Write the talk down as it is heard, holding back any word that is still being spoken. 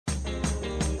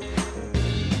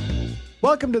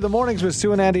Welcome to the Mornings with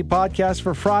Sue and Andy podcast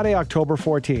for Friday, October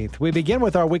 14th. We begin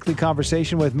with our weekly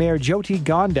conversation with Mayor Jyoti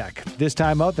Gondek. This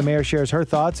time out, the mayor shares her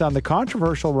thoughts on the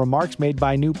controversial remarks made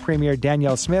by new Premier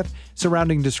Danielle Smith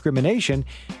surrounding discrimination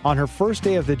on her first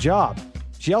day of the job.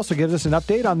 She also gives us an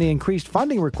update on the increased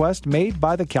funding request made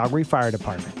by the Calgary Fire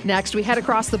Department. Next, we head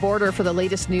across the border for the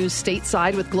latest news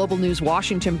stateside with Global News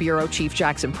Washington Bureau Chief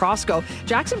Jackson Proskow.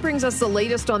 Jackson brings us the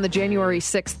latest on the January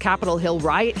 6th Capitol Hill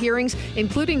riot hearings,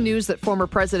 including news that former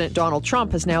President Donald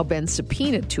Trump has now been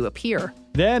subpoenaed to appear.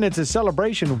 Then it's a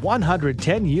celebration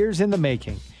 110 years in the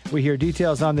making. We hear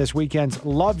details on this weekend's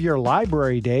Love Your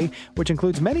Library Day, which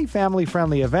includes many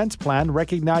family-friendly events planned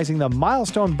recognizing the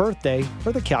milestone birthday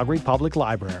for the Calgary Public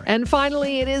Library. And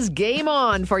finally, it is game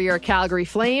on for your Calgary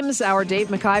Flames. Our Dave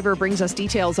McIver brings us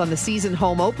details on the season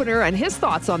home opener and his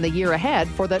thoughts on the year ahead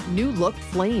for the new-look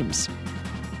Flames.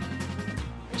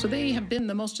 So they have been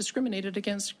the most discriminated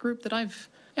against group that I've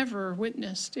ever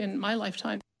witnessed in my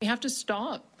lifetime. We have to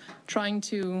stop trying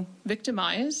to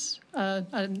victimize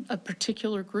a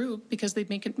particular group because they've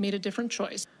made a different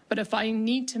choice. But if I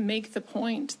need to make the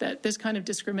point that this kind of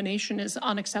discrimination is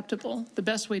unacceptable, the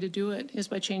best way to do it is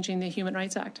by changing the Human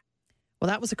Rights Act. Well,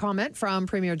 that was a comment from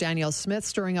Premier Danielle Smith,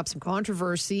 stirring up some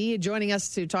controversy. Joining us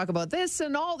to talk about this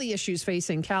and all the issues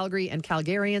facing Calgary and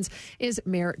Calgarians is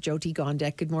Mayor Jyoti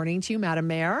Gondek. Good morning to you, Madam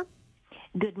Mayor.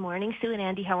 Good morning, Sue and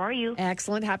Andy. How are you?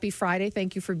 Excellent. Happy Friday.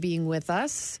 Thank you for being with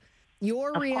us.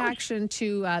 Your reaction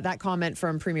to that comment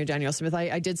from Premier Danielle Smith.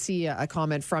 I did see a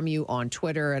comment from you on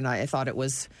Twitter, and I thought it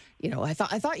was, I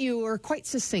thought you were quite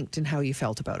succinct in how you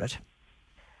felt about it.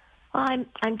 I'm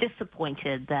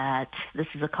disappointed that this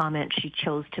is a comment she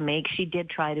chose to make. She did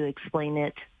try to explain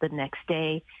it the next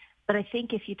day. But I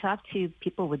think if you talk to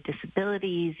people with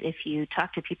disabilities, if you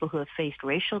talk to people who have faced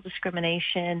racial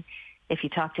discrimination, if you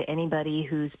talk to anybody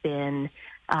who's been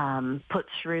put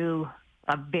through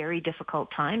a very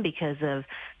difficult time because of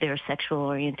their sexual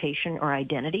orientation or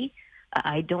identity,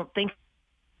 I don't think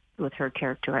with her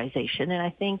characterization. And I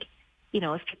think,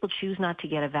 if people choose not to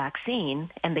get a vaccine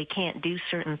and they can't do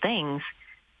certain things,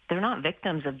 they're not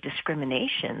victims of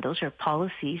discrimination. Those are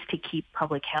policies to keep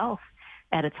public health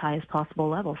at its highest possible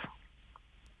levels.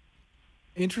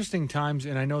 Interesting times,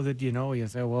 and I know that you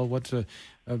say, well, what's a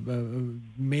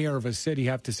mayor of a city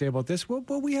have to say about this? Well,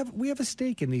 we have a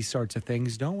stake in these sorts of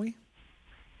things, don't we?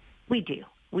 We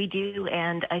do,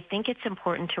 and I think it's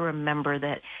important to remember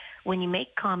that when you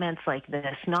make comments like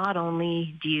this, not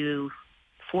only do you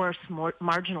force more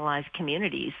marginalized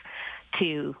communities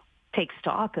to take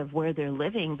stock of where they're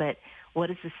living, but what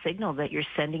is the signal that you're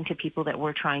sending to people that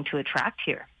we're trying to attract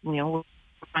here? We're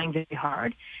trying very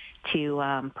hard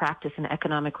to practice an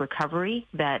economic recovery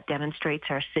that demonstrates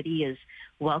our city is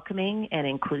welcoming and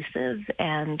inclusive,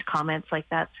 and comments like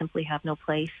that simply have no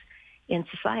place in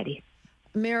society.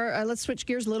 Mayor, let's switch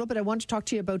gears a little bit. I want to talk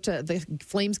to you about the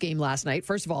Flames game last night.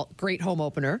 First of all, great home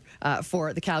opener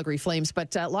for the Calgary Flames,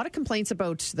 but a lot of complaints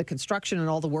about the construction and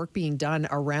all the work being done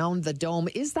around the dome.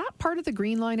 Is that part of the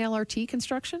Green Line LRT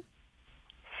construction?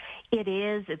 It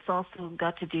is. It's also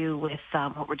got to do with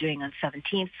what we're doing on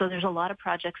 17th. So there's a lot of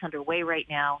projects underway right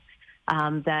now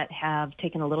that have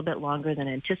taken a little bit longer than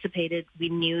anticipated. We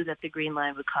knew that the Green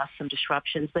Line would cause some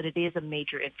disruptions, but it is a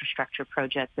major infrastructure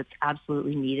project that's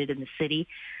absolutely needed in the city.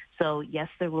 So, yes,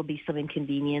 there will be some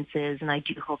inconveniences, and I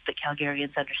do hope that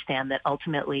Calgarians understand that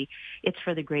ultimately it's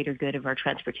for the greater good of our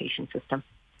transportation system.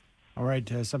 All right,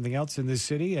 something else in this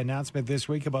city, announcement this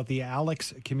week about the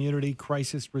Alex Community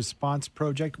Crisis Response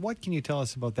Project. What can you tell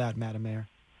us about that, Madam Mayor?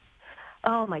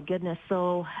 Oh, my goodness.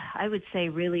 So I would say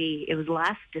really it was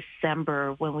last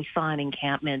December when we saw an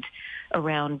encampment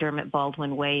around Dermot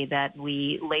Baldwin Way that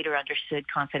we later understood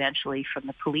confidentially from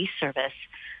the police service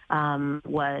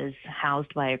was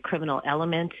housed by a criminal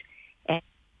element. And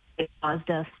it caused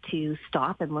us to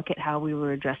stop and look at how we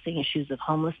were addressing issues of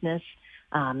homelessness,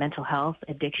 mental health,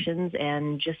 addictions,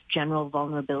 and just general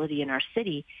vulnerability in our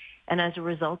city. And as a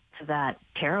result of that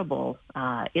terrible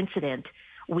incident,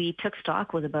 we took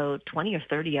stock with about 20 or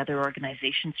 30 other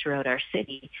organizations throughout our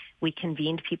city. We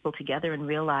convened people together and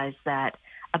realized that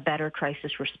a better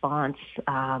crisis response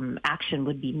action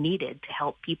would be needed to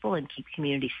help people and keep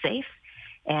communities safe.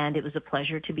 And it was a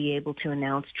pleasure to be able to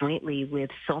announce jointly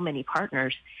with so many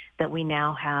partners that we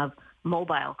now have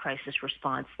mobile crisis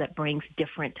response that brings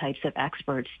different types of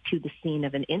experts to the scene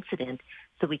of an incident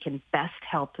so we can best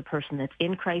help the person that's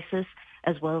in crisis,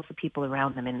 as well as the people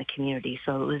around them in the community.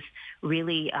 So it was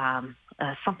really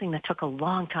something that took a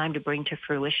long time to bring to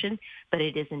fruition, but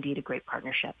it is indeed a great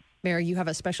partnership. Mayor, you have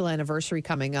a special anniversary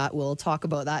coming up. We'll talk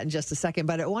about that in just a second.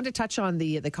 But I want to touch on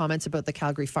the comments about the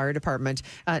Calgary Fire Department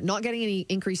not getting any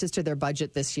increases to their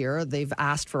budget this year. They've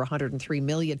asked for $103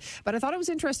 million. But I thought it was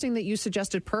interesting that you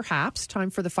suggested perhaps time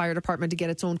for the fire department to get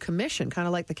its own commission, kind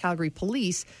of like the Calgary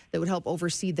Police, that would help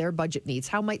oversee their budget needs.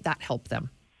 How might that help them?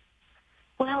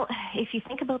 Well, if you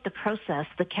think about the process,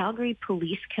 the Calgary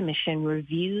Police Commission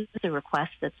reviews the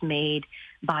request that's made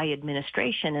by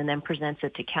administration and then presents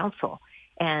it to council.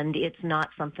 And it's not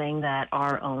something that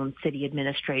our own city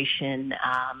administration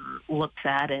looks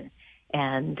at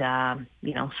and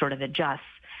sort of adjusts.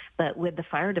 But with the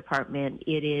fire department,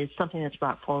 it is something that's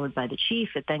brought forward by the chief.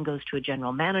 It then goes to a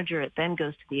general manager. It then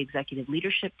goes to the executive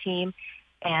leadership team.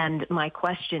 And my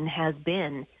question has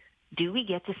been, do we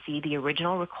get to see the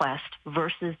original request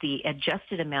versus the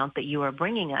adjusted amount that you are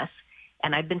bringing us?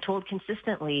 And I've been told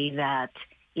consistently that,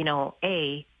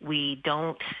 A, we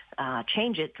don't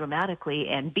change it dramatically,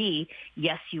 and B,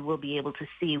 yes, you will be able to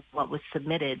see what was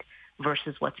submitted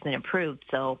versus what's been approved.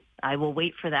 So I will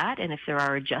wait for that, and if there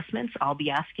are adjustments, I'll be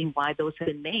asking why those have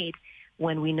been made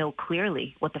when we know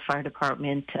clearly what the fire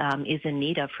department is in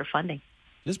need of for funding.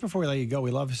 Just before we let you go, we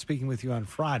love speaking with you on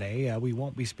Friday. We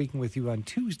won't be speaking with you on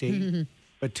Tuesday,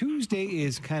 but Tuesday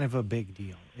is kind of a big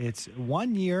deal. It's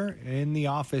 1 year in the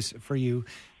office for you,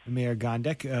 Mayor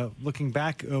Gondek. Looking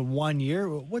back 1 year,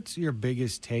 what's your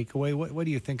biggest takeaway? What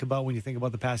do you think about when you think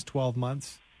about the past 12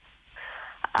 months?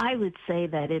 I would say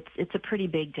that it's a pretty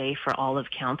big day for all of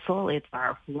council. It's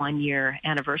our 1 year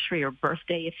anniversary or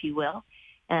birthday, if you will.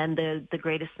 And the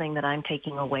greatest thing that I'm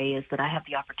taking away is that I have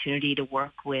the opportunity to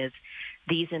work with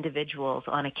these individuals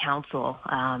on a council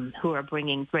who are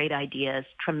bringing great ideas,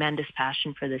 tremendous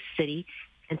passion for this city.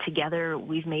 And together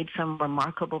we've made some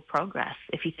remarkable progress.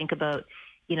 If you think about,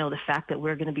 the fact that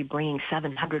we're going to be bringing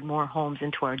 700 more homes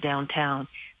into our downtown,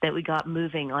 that we got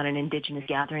moving on an Indigenous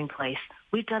gathering place.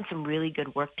 We've done some really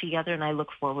good work together, and I look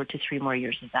forward to 3 more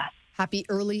years of that. Happy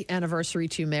early anniversary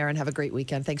to you, Mayor, and have a great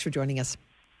weekend. Thanks for joining us.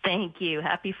 Thank you.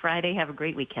 Happy Friday. Have a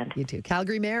great weekend. You too.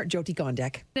 Calgary Mayor Jyoti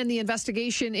Gondek. And the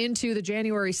investigation into the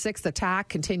January 6th attack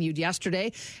continued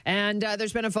yesterday. And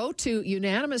there's been a vote to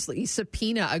unanimously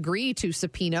agree to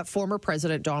subpoena former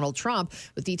President Donald Trump.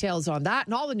 With details on that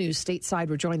and all the news stateside,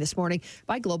 we're joined this morning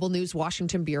by Global News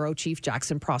Washington Bureau Chief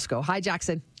Jackson Proskow. Hi,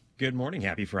 Jackson. Good morning.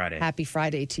 Happy Friday. Happy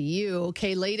Friday to you.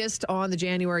 Okay, latest on the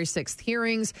January 6th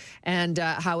hearings and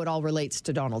how it all relates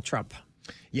to Donald Trump.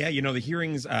 Yeah, the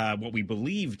hearings, what we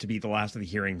believe to be the last of the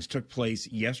hearings, took place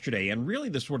yesterday. And really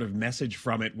the sort of message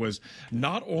from it was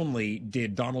not only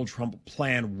did Donald Trump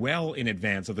plan well in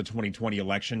advance of the 2020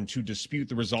 election to dispute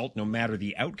the result no matter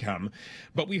the outcome,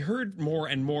 but we heard more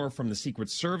and more from the Secret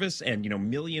Service and,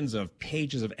 millions of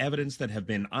pages of evidence that have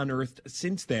been unearthed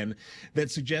since then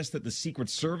that suggest that the Secret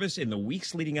Service in the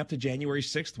weeks leading up to January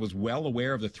 6th was well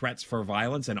aware of the threats for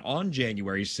violence, and on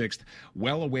January 6th,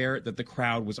 well aware that the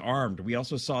crowd was armed. We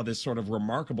also saw this sort of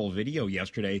remarkable video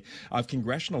yesterday of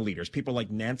congressional leaders, people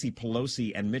like Nancy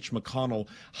Pelosi and Mitch McConnell,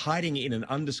 hiding in an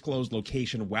undisclosed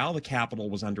location while the Capitol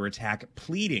was under attack,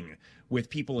 pleading with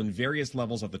people in various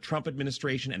levels of the Trump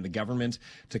administration and the government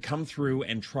to come through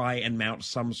and try and mount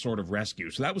some sort of rescue.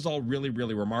 So that was all really,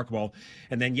 really remarkable.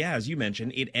 And then, as you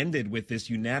mentioned, it ended with this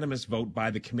unanimous vote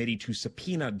by the committee to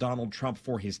subpoena Donald Trump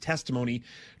for his testimony.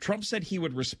 Trump said he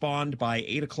would respond by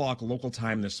 8 o'clock local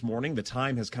time this morning. The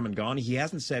time has come and gone. He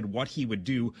hasn't said what he would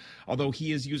do, although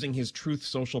he is using his Truth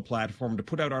Social platform to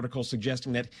put out articles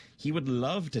suggesting that he would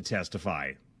love to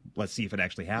testify. Let's see if it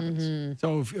actually happens.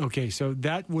 Mm-hmm. So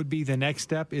that would be the next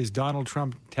step, is Donald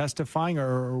Trump testifying,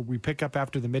 or we pick up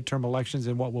after the midterm elections,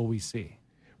 and what will we see?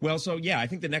 Well, I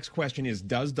think the next question is,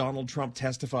 does Donald Trump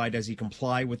testify? Does he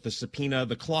comply with the subpoena?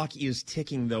 The clock is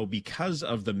ticking, though, because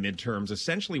of the midterms.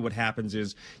 Essentially what happens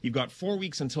is you've got 4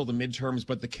 weeks until the midterms,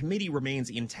 but the committee remains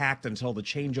intact until the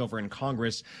changeover in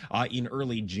Congress in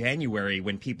early January,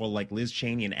 when people like Liz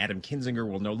Cheney and Adam Kinzinger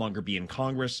will no longer be in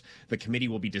Congress. The committee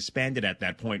will be disbanded at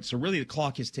that point. So really the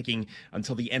clock is ticking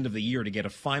until the end of the year to get a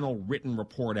final written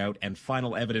report out and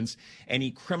final evidence.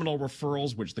 Any criminal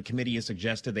referrals, which the committee has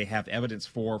suggested they have evidence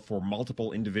for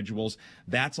multiple individuals,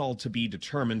 that's all to be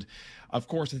determined. Of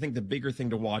course, I think the bigger thing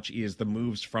to watch is the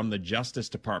moves from the Justice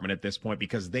Department at this point,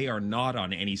 because they are not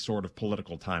on any sort of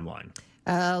political timeline.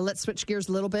 Let's switch gears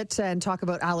a little bit and talk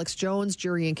about Alex Jones.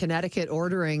 Jury in Connecticut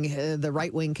ordering the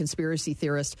right-wing conspiracy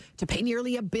theorist to pay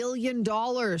nearly $1 billion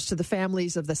to the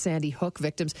families of the Sandy Hook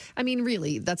victims. I mean,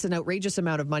 really, that's an outrageous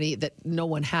amount of money that no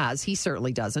one has. He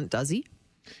certainly doesn't, does he?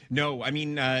 No, I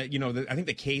mean, I think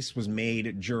the case was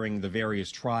made during the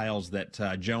various trials that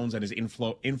Jones and his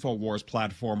InfoWars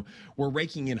platform were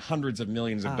raking in hundreds of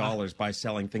millions of dollars by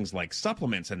selling things like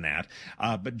supplements and that.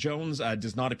 But Jones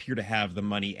does not appear to have the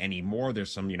money anymore.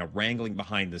 There's some, wrangling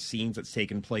behind the scenes that's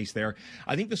taken place there.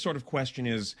 I think the sort of question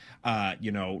is,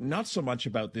 not so much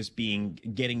about this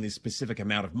getting this specific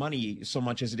amount of money so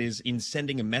much as it is in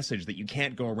sending a message that you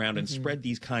can't go around and spread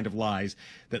these kind of lies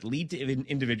that lead to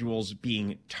individuals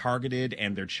being targeted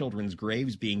and their children's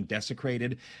graves being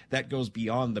desecrated. That goes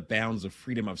beyond the bounds of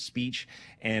freedom of speech.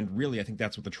 And really, I think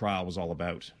that's what the trial was all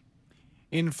about.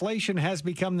 Inflation has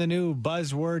become the new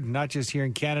buzzword, not just here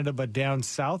in Canada, but down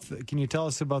south. Can you tell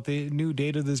us about the new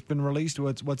data that's been released?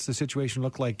 What's the situation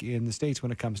look like in the States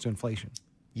when it comes to inflation?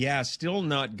 Yeah, still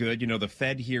not good. The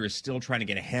Fed here is still trying to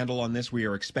get a handle on this. We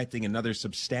are expecting another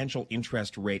substantial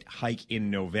interest rate hike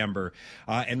in November.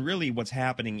 And really what's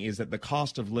happening is that the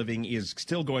cost of living is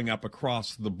still going up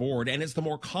across the board. And it's the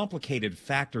more complicated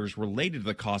factors related to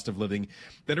the cost of living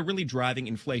that are really driving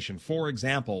inflation. For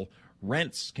example,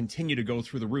 rents continue to go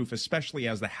through the roof, especially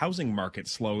as the housing market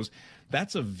slows.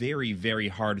 That's a very, very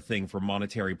hard thing for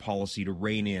monetary policy to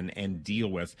rein in and deal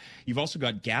with. You've also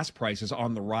got gas prices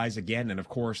on the rise again. And of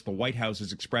course, the White House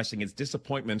is expressing its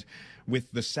disappointment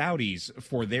with the Saudis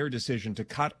for their decision to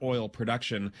cut oil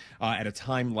production at a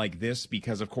time like this,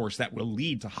 because of course that will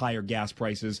lead to higher gas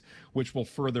prices, which will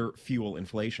further fuel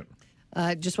inflation.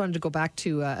 I just wanted to go back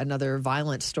to another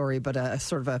violent story, but a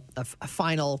sort of a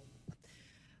final...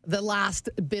 The last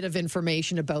bit of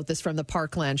information about this from the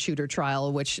Parkland shooter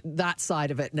trial, which that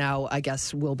side of it now, I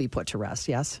guess, will be put to rest,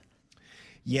 yes?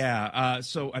 Yeah.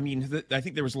 So, I mean, I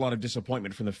think there was a lot of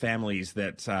disappointment from the families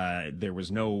that there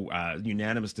was no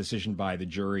unanimous decision by the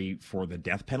jury for the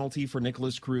death penalty for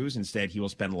Nicholas Cruz. Instead, he will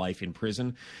spend life in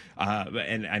prison.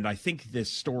 And I think this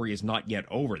story is not yet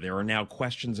over. There are now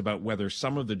questions about whether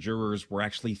some of the jurors were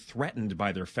actually threatened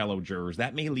by their fellow jurors.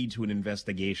 That may lead to an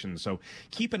investigation. So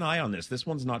keep an eye on this. This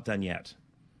one's not done yet.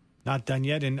 Not done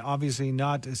yet, and obviously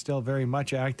not still very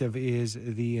much active is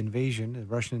the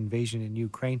Russian invasion in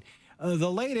Ukraine.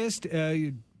 The latest,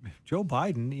 Joe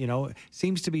Biden,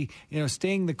 seems to be,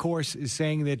 staying the course, is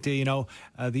saying that, the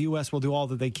U.S. will do all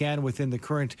that they can within the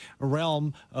current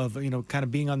realm of, kind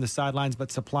of being on the sidelines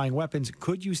but supplying weapons.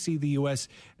 Could you see the U.S.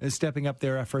 stepping up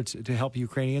their efforts to help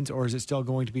Ukrainians, or is it still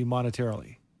going to be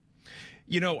monetarily?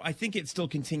 I think it still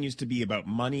continues to be about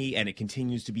money, and it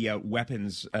continues to be about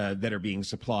weapons that are being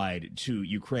supplied to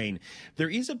Ukraine. There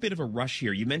is a bit of a rush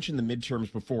here. You mentioned the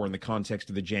midterms before in the context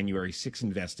of the January 6th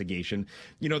investigation.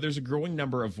 There's a growing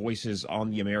number of voices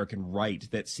on the American right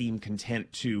that seem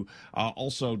content to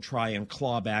also try and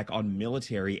claw back on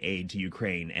military aid to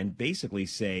Ukraine and basically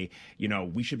say,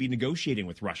 we should be negotiating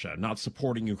with Russia, not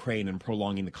supporting Ukraine and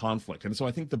prolonging the conflict. And so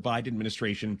I think the Biden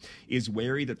administration is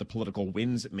wary that the political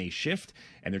winds may shift,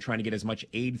 and they're trying to get as much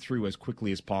aid through as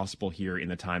quickly as possible here in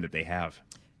the time that they have.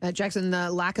 Jackson,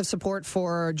 the lack of support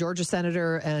for Georgia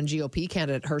Senator and GOP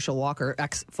candidate Herschel Walker,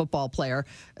 ex-football player.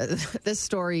 This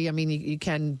story, I mean, you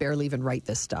can barely even write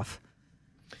this stuff.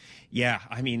 Yeah,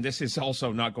 I mean, this is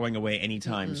also not going away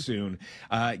anytime soon.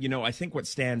 I think what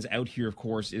stands out here, of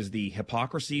course, is the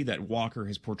hypocrisy that Walker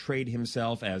has portrayed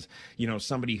himself as,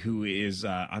 somebody who is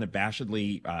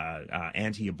unabashedly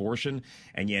anti-abortion.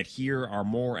 And yet here are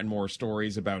more and more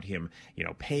stories about him,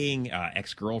 paying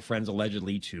ex-girlfriends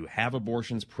allegedly to have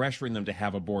abortions, pressuring them to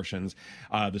have abortions.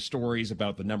 The stories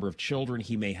about the number of children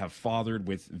he may have fathered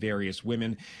with various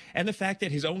women, and the fact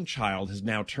that his own child has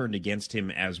now turned against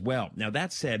him as well. Now,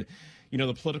 that said,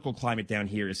 the political climate down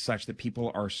here is such that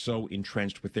people are so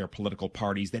entrenched with their political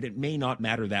parties that it may not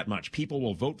matter that much. People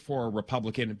will vote for a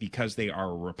Republican because they are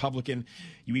a Republican.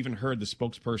 You even heard the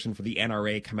spokesperson for the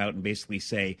NRA come out and basically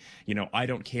say, I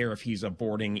don't care if he's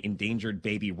aborting endangered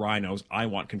baby rhinos. I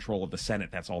want control of the Senate.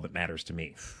 That's all that matters to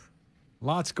me.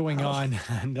 Lots going on.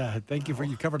 And thank you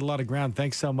you covered a lot of ground.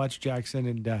 Thanks so much, Jackson,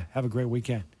 and have a great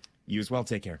weekend. You as well.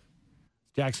 Take care.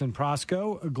 Jackson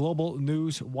Proskow, Global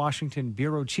News Washington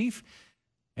Bureau Chief.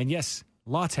 And yes,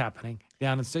 lots happening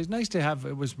down in the States. Nice to have,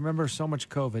 remember, so much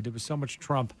COVID. It was so much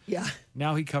Trump. Yeah.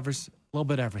 Now he covers a little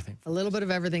bit of everything. A little bit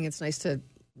of everything. It's nice to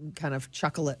kind of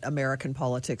chuckle at American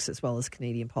politics as well as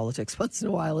Canadian politics once in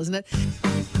a while, isn't it?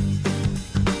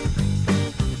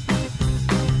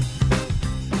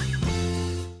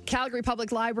 Calgary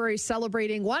Public Library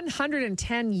celebrating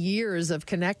 110 years of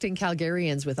connecting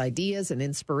Calgarians with ideas and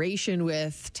inspiration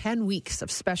with 10 weeks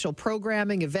of special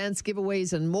programming, events,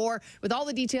 giveaways, and more. With all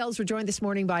the details, we're joined this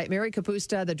morning by Mary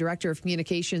Kapusta, the Director of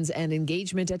Communications and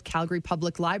Engagement at Calgary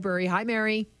Public Library. Hi,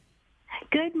 Mary.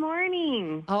 Good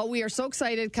morning. Oh, we are so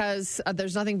excited because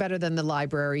there's nothing better than the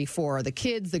library for the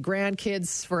kids, the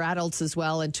grandkids, for adults as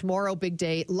well. And tomorrow, big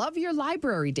day. Love Your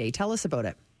Library Day. Tell us about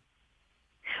it.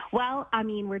 Well, I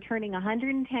mean, we're turning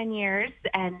 110 years,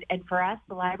 and for us,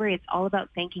 the library, it's all about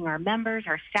thanking our members,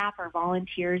 our staff, our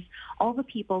volunteers, all the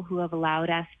people who have allowed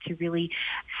us to really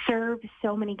serve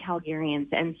so many Calgarians.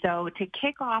 And so to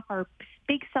kick off our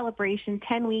big celebration,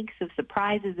 10 weeks of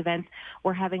surprises, events,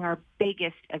 we're having our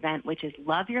biggest event, which is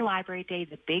Love Your Library Day,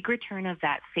 the big return of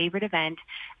that favorite event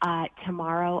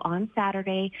tomorrow on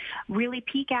Saturday. Really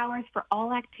peak hours for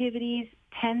all activities,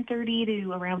 10:30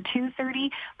 to around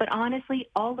 2:30, but honestly,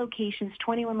 all locations,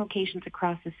 21 locations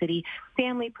across the city,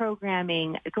 family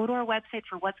programming. Go to our website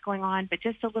for what's going on, but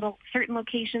just a little certain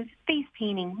locations, face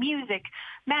painting, music,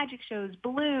 magic shows,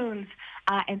 balloons,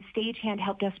 and Stagehand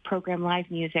helped us program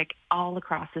live music all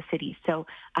across the city. So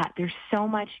there's so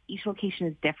much. Each location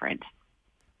is different.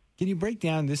 Can you break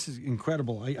down, this is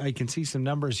incredible. I can see some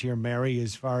numbers here, Mary,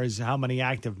 as far as how many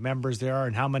active members there are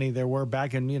and how many there were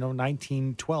back in,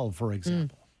 1912, for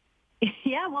example.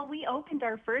 Yeah, well, we opened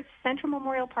our first. Central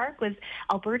Memorial Park was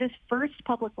Alberta's first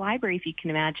public library, if you can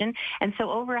imagine. And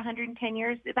so over 110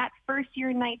 years, that first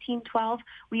year in 1912,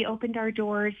 we opened our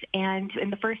doors. And in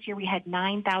the first year, we had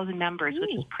 9,000 members, which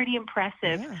was pretty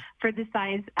impressive for the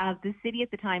size of the city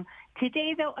at the time.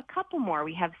 Today, though, a couple more.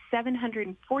 We have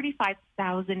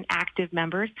 745,000 active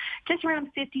members. Just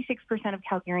around 56% of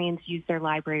Calgarians use their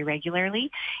library regularly.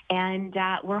 And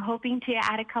we're hoping to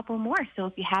add a couple more. So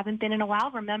if you haven't been in a while,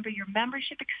 remember your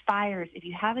membership expires. If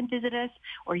you haven't visited us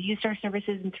or used our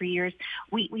services in 3 years,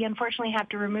 we unfortunately have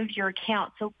to remove your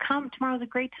account. So tomorrow's a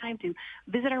great time to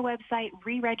visit our website,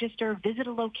 re-register, visit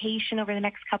a location over the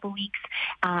next couple weeks,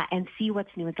 and see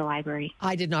what's new at the library.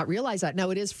 I did not realize that. Now,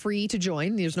 it is free to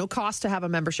join. There's no cost to have a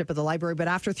membership at the library, but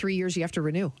after 3 years, you have to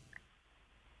renew.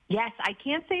 Yes, I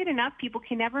can't say it enough. People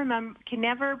can never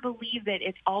believe that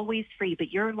it's always free,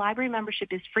 but your library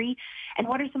membership is free. And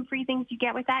what are some free things you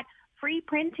get with that? Free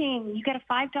printing. You get a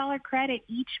 $5 credit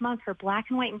each month for black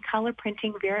and white and color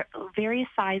printing, various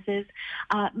sizes,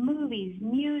 movies,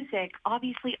 music,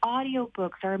 obviously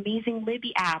audiobooks, our amazing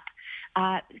Libby app.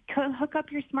 Hook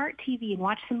up your smart TV and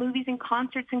watch some movies and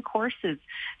concerts and courses.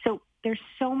 So there's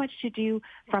so much to do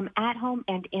from at home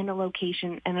and in a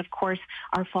location. And of course,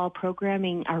 our fall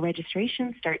programming, our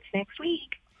registration starts next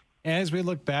week. As we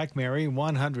look back, Mary,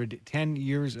 110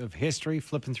 years of history,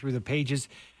 flipping through the pages.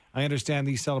 I understand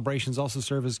these celebrations also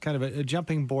serve as kind of a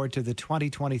jumping board to the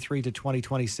 2023 to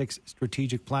 2026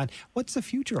 strategic plan. What's the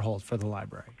future hold for the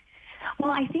library?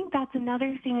 Well, I think that's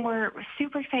another thing we're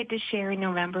super excited to share in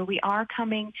November. We are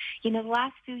coming, the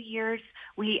last few years,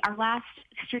 our last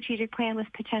strategic plan was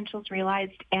Potentials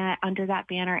Realized under that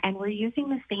banner, and we're using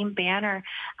the same banner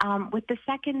with the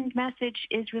second message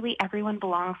is really everyone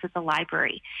belongs at the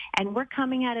library. And we're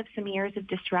coming out of some years of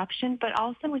disruption, but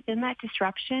also within that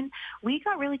disruption, we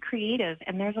got really creative,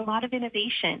 and there's a lot of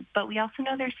innovation, but we also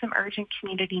know there's some urgent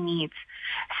community needs.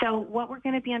 So what we're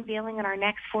going to be unveiling in our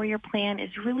next 4-year plan is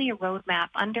really a roadmap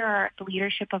under the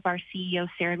leadership of our CEO,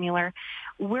 Sarah Mueller.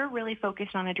 We're really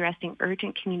focused on addressing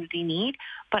urgent community need,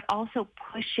 but also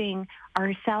pushing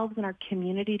ourselves and our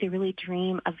community to really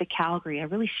dream of the Calgary, a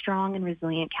really strong and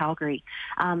resilient Calgary.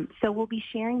 So we'll be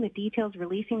sharing the details,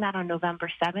 releasing that on November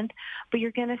 7th, but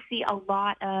you're going to see a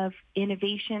lot of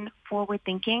innovation, forward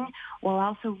thinking, while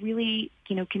also really,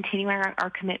 continuing our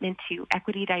commitment to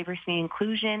equity, diversity, and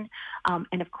inclusion,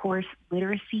 and of course,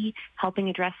 literacy, helping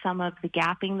address some of the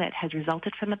gapping that has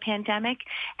resulted from the pandemic,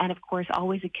 and of course,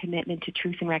 always a commitment to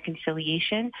truth and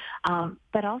reconciliation,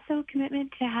 but also a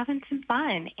commitment to having some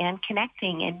fun and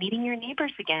connecting and meeting your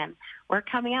neighbors again. We're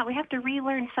coming out. We have to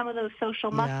relearn some of those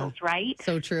social muscles, right?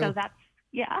 So true. So that's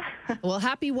Well,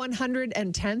 happy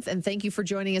 110th, and thank you for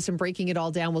joining us and breaking it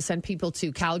all down. We'll send people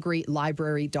to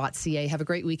calgarylibrary.ca. Have a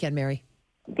great weekend, Mary.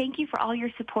 Thank you for all your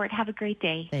support. Have a great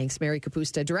day. Thanks, Mary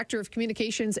Kapusta, Director of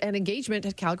Communications and Engagement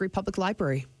at Calgary Public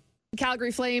Library.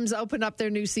 Calgary Flames opened up their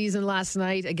new season last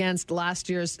night against last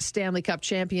year's Stanley Cup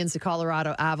champions, the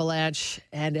Colorado Avalanche,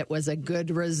 and it was a good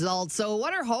result. So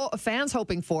what are fans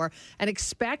hoping for and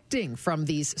expecting from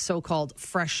these so-called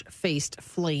fresh-faced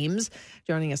Flames?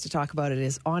 Joining us to talk about it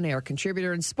is on-air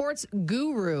contributor and sports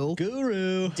guru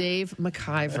Dave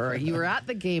McIver. You were at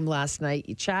the game last night.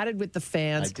 You chatted with the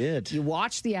fans. I did. You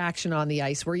watched the action on the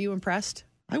ice. Were you impressed?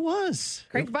 I was.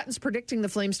 Craig Button's predicting the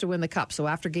Flames to win the Cup. So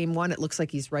after game one, it looks like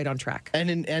he's right on track. And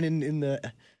in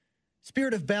the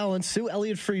spirit of balance, Sue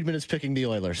Elliott Friedman is picking the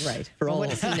Oilers. Right. For all what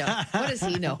does he know? What does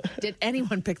he know? Did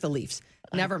anyone pick the Leafs?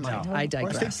 Never mind. I I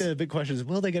digress. think the big question is,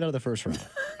 will they get out of the first round?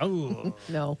 Oh,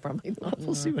 No, probably not.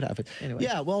 We'll see what happens. Anyway.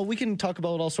 Yeah, well, we can talk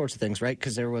about all sorts of things, right?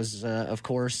 Because there was, of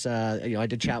course, I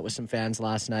did chat with some fans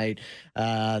last night.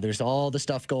 There's all the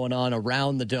stuff going on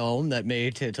around the Dome that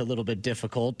made it a little bit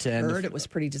difficult. And Heard it was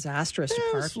pretty disastrous to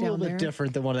park it's a little down bit there.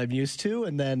 different than what I'm used to.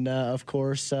 And then, of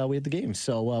course, we had the game.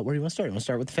 So where do you want to start? You want to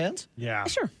start with the fans? yeah.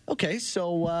 Sure. Okay,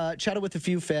 so chatted with a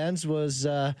few fans was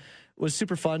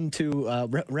super fun to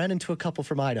ran into a couple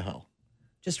from Idaho.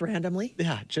 Just randomly.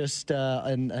 Yeah, just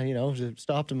and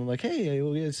stopped them. I'm like, hey,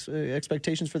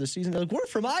 expectations for the season? They're like, we're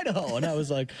from Idaho, and I was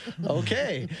like,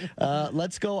 okay,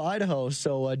 let's go Idaho.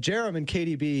 So Jerem and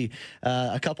KDB,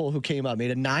 a couple who came up, made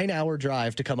a 9-hour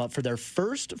drive to come up for their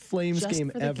first Flames Just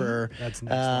game for the ever. game? That's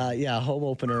nice. Yeah, home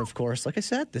opener, of course. Like I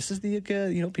said, this is the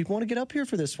people want to get up here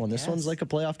for this one. This one's like a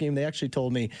playoff game. They actually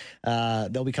told me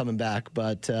they'll be coming back,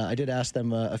 but I did ask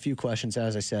them a few questions.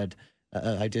 As I said,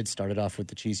 I did start it off with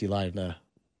the cheesy line.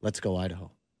 Let's go,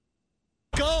 Idaho.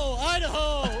 Go,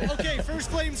 Idaho! Okay, first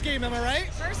Flames game, am I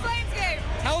right? First Flames game.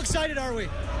 How excited are we?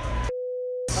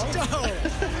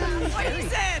 What he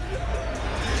said.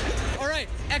 All right,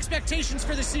 expectations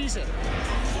for the season.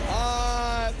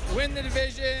 Win the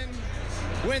division,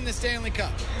 win the Stanley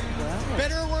Cup.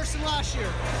 Better or worse than last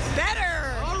year?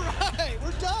 Better. All right,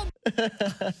 we're done.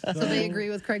 So they agree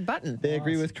with Craig Button. They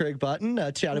agree with Craig Button.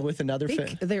 Chatted with another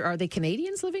fan. Are they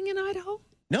Canadians living in Idaho?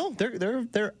 No, they're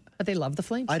But they love the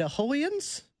Flames.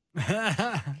 Idahoians.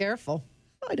 Careful.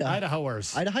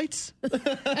 Idahoers. Idahites.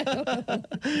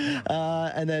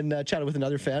 And then chatted with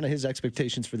another fan of his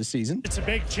expectations for the season. It's a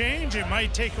big change. It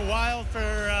might take a while for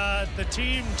the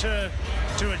team to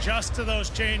adjust to those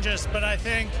changes, but I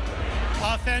think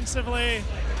offensively,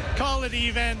 call it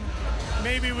even.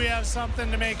 Maybe we have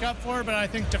something to make up for, but I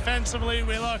think defensively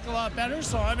we look a lot better,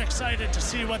 so I'm excited to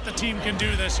see what the team can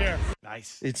do this year.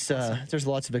 Nice. It's there's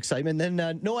lots of excitement. And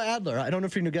then Noah Adler, I don't know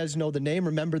if you guys know the name,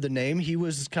 remember the name. He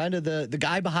was kind of the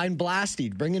guy behind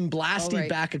Blasty, bringing Blasty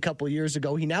back a couple years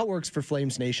ago. He now works for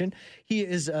Flames Nation. He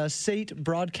is a SAIT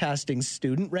broadcasting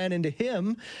student. Ran into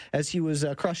him as he was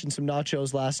crushing some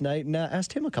nachos last night and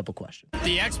asked him a couple questions.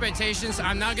 The expectations,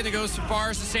 I'm not going to go so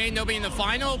far as to say they'll be in the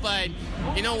final, but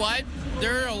you know what?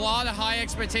 There are a lot of high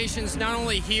expectations, not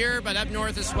only here, but up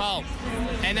north as well.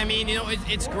 And I mean,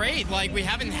 it's great. Like, we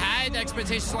haven't had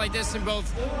expectations like this in both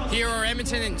here or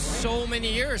Edmonton in so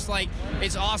many years. Like,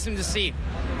 it's awesome to see.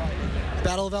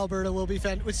 Battle of Alberta will be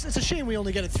fun. It's a shame we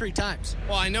only get it 3 times.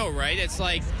 Well, I know, right? It's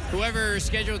like whoever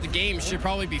scheduled the game should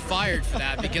probably be fired for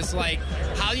that because, like,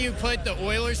 how do you put the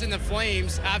Oilers and the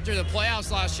Flames after the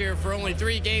playoffs last year for only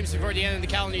 3 games before the end of the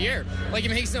calendar year? Like, it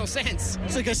makes no sense.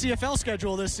 It's like a CFL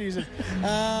schedule this season.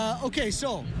 Okay,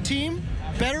 so team,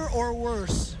 better or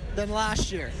worse than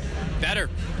last year? Better.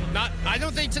 I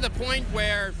don't think to the point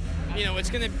where,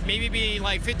 it's going to maybe be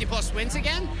like 50-plus wins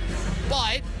again,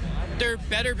 but they're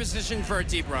better positioned for a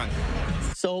deep run.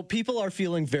 So people are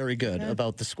feeling very good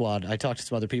about the squad. I talked to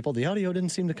some other people. The audio didn't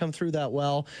seem to come through that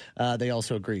well. They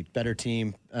also agreed. Better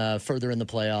team, further in the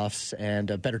playoffs, and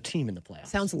a better team in the playoffs.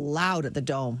 Sounds loud at the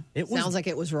Dome. Sounds like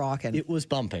it was rocking. It was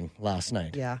bumping last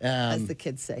night. Yeah, as the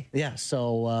kids say. Yeah,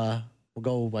 so we'll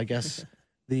go, I guess,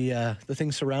 the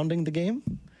things surrounding the game.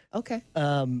 Okay.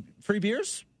 Free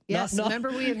beers? Yes,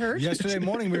 remember we had heard? Yesterday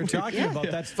morning we were talking about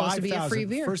that. Supposed to be a free 5,000.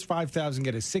 beer. First 5,000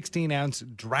 get a 16-ounce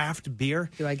draft beer.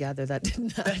 Do I gather that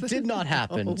didn't happen? That did not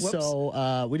happen. Oh, whoops.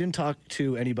 So we didn't talk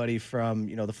to anybody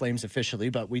from the Flames officially,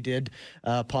 but we did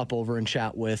pop over and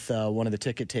chat with one of the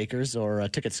ticket takers or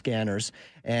ticket scanners.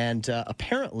 And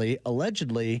apparently,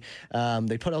 allegedly,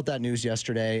 they put out that news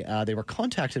yesterday. They were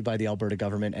contacted by the Alberta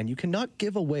government, and you cannot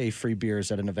give away free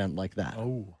beers at an event like that.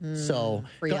 Oh. So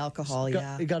free alcohol,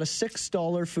 yeah. You got a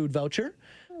 $6 food voucher.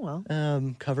 Oh,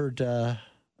 well. Covered $1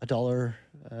 or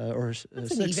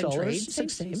That's an even trade.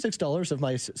 $6. $6 of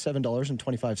my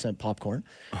 $7.25 popcorn.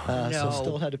 So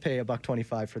still had to pay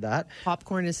 $1.25 for that.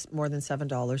 Popcorn is more than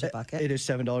 $7 a bucket. It is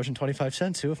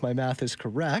 $7.25 too, if my math is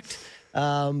correct.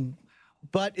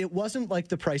 But it wasn't like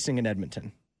the pricing in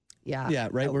Edmonton. Yeah,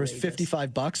 right. Where it's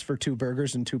 $55 for 2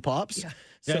 burgers and 2 pops. Yeah,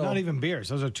 So, not even beers.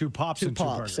 Those are 2 pops and 2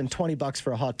 pops burgers. and $20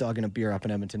 for a hot dog and a beer up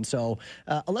in Edmonton. So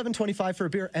 $11.25 for a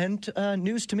beer. And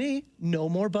news to me: no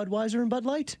more Budweiser and Bud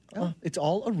Light. It's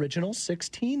all original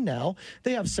 16 now.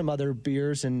 They have some other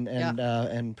beers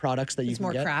and products that you It's can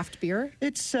more get. craft beer.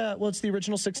 It's it's the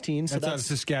original 16. So That's out of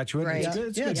Saskatchewan. Right. It's good.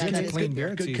 It's yeah, good. It's a it's clean good, beer.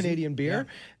 It's good easy. Canadian beer,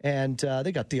 and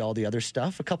they got all the other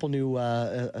stuff. A couple new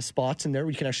spots in there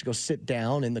where you can actually go sit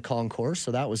down in the concourse. So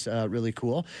that was really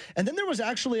cool. And then there was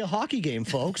actually a hockey game,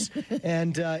 folks,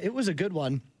 and it was a good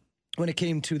one when it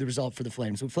came to the result for the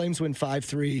Flames. The Flames win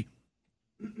 5-3.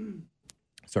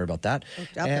 Sorry about that.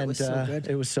 That was so good.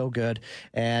 It was so good.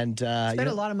 And spent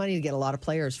a lot of money to get a lot of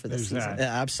players for this season.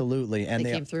 Absolutely. And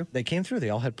they came through. They came through.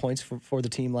 They all had points for the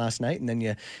team last night. And then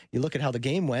you look at how the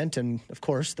game went. And, of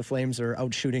course, the Flames are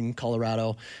outshooting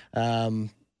Colorado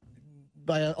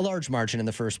by a large margin in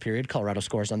the first period. Colorado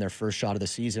scores on their first shot of the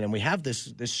season. And we have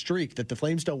this streak that the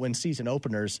Flames don't win season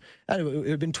openers. It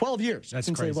had been 12 years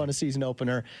since they won a season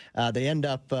opener. They end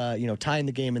up, tying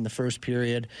the game in the first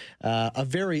period. A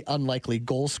very unlikely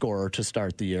goal scorer to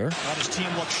start the year. Now his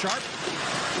team looks sharp.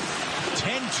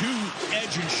 10-2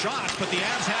 edge and shots, but the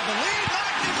Avs have the lead.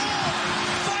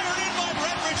 Fired in by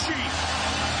Brett Ritchie.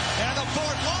 And the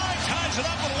fourth line ties it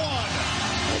up with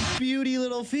 1. Beauty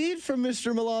little feed from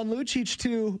Mr. Milan Lucic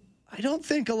to, I don't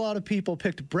think a lot of people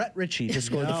picked Brett Ritchie to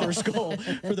score the first goal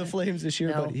for the Flames this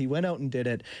year, but he went out and did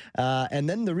it. And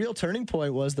then the real turning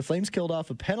point was the Flames killed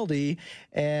off a penalty,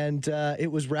 and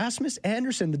it was Rasmus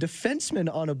Andersson, the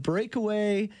defenseman, on a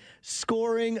breakaway,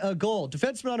 scoring a goal.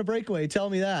 Defenseman on a breakaway,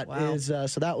 tell me that.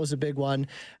 So that was a big one.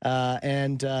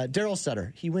 And Daryl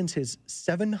Sutter, he wins his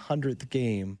 700th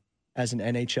game as an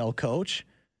NHL coach.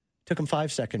 Took him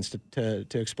 5 seconds to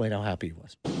explain how happy he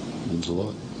was. Means a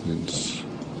lot. Means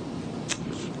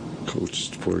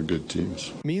coached for good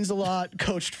teams. Means a lot.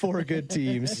 Coached for a good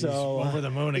team. So over the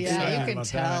moon. Yeah, you can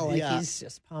tell. He's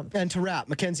just pumped. And to wrap,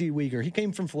 Mackenzie Weegar. He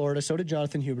came from Florida. So did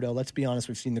Jonathan Huberdeau. Let's be honest.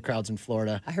 We've seen the crowds in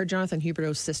Florida. I heard Jonathan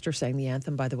Huberdeau's sister sang the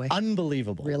anthem. By the way,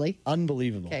 unbelievable. Really,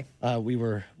 unbelievable. Okay, we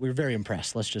were very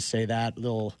impressed. Let's just say that.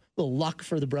 Little luck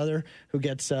for the brother who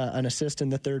gets an assist in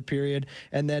the third period.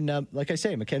 And then, like I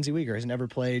say, Mackenzie Weegar has never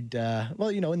played, in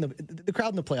the crowd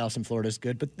in the playoffs in Florida is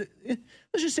good, but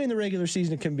let's just say in the regular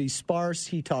season it can be sparse.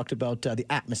 He talked about the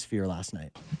atmosphere last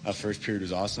night. First period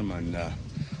was awesome, and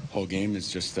whole game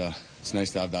is just, it's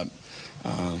nice to have that,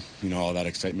 all that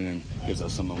excitement, and gives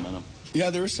us some momentum.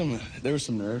 Yeah, there was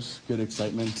some nerves, good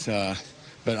excitement,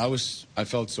 but I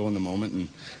felt so in the moment,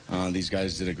 and these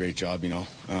guys did a great job,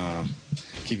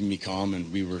 keeping me calm,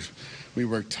 and we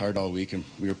worked hard all week, and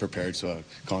we were prepared, so it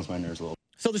calms my nerves a little.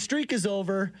 So the streak is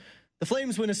over. The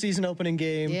Flames win a season opening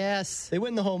game. Yes. They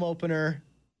win the home opener.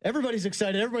 Everybody's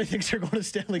excited. Everybody thinks they're going to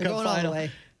Stanley Cup final. All the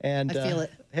way. And I feel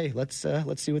it. Hey, let's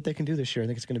see what they can do this year. I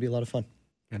think it's going to be a lot of fun.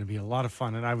 Going to be a lot of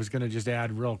fun. And I was going to just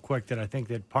add real quick that I think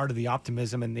that part of the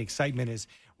optimism and the excitement is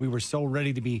we were so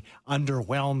ready to be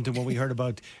underwhelmed when we heard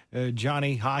about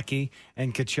Johnny Hockey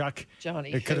and Tkachuk.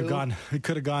 It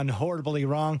could have gone horribly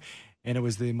wrong. And it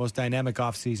was the most dynamic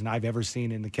offseason I've ever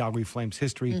seen in the Calgary Flames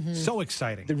history. Mm-hmm. So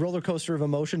exciting. The roller coaster of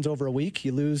emotions over a week.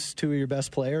 You lose two of your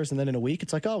best players, and then in a week,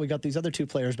 it's like, oh, we got these other two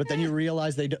players. But then you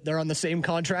realize they're on the same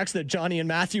contracts that Johnny and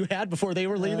Matthew had before they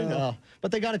were leaving.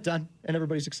 But they got it done, and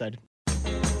everybody's excited.